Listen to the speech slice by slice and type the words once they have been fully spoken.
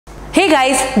Hey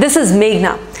guys, this is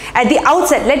Meghna. At the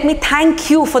outset, let me thank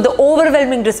you for the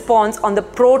overwhelming response on the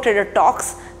Pro Trader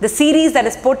Talks, the series that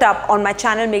is put up on my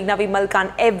channel Meghana V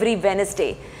Malkan every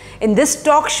Wednesday. In this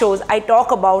talk shows, I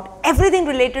talk about everything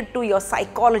related to your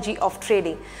psychology of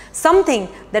trading, something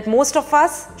that most of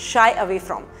us shy away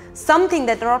from, something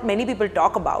that not many people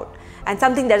talk about, and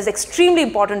something that is extremely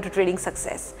important to trading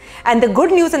success. And the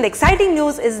good news and the exciting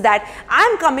news is that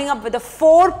I'm coming up with a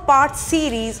 4-part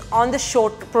series on the show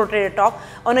Pro Trader Talk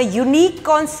on a unique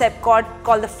concept called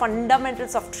the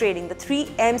fundamentals of trading, the 3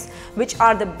 M's, which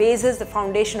are the basis, the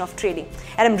foundation of trading.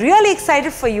 And I'm really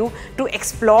excited for you to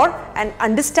explore and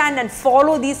understand and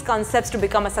follow these concepts to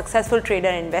become a successful trader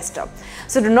and investor.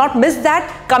 So do not miss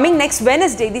that. Coming next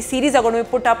Wednesday, these series are going to be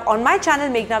put up on my channel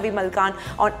Meghana V Malkan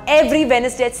on every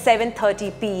Wednesday at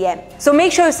 7:30 p.m. So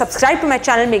make sure you subscribe to my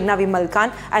channel Meghana V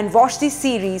Malkan and watch these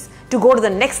series to go to the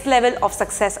next level of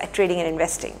success at trading and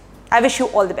investing. I wish you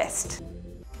all the best.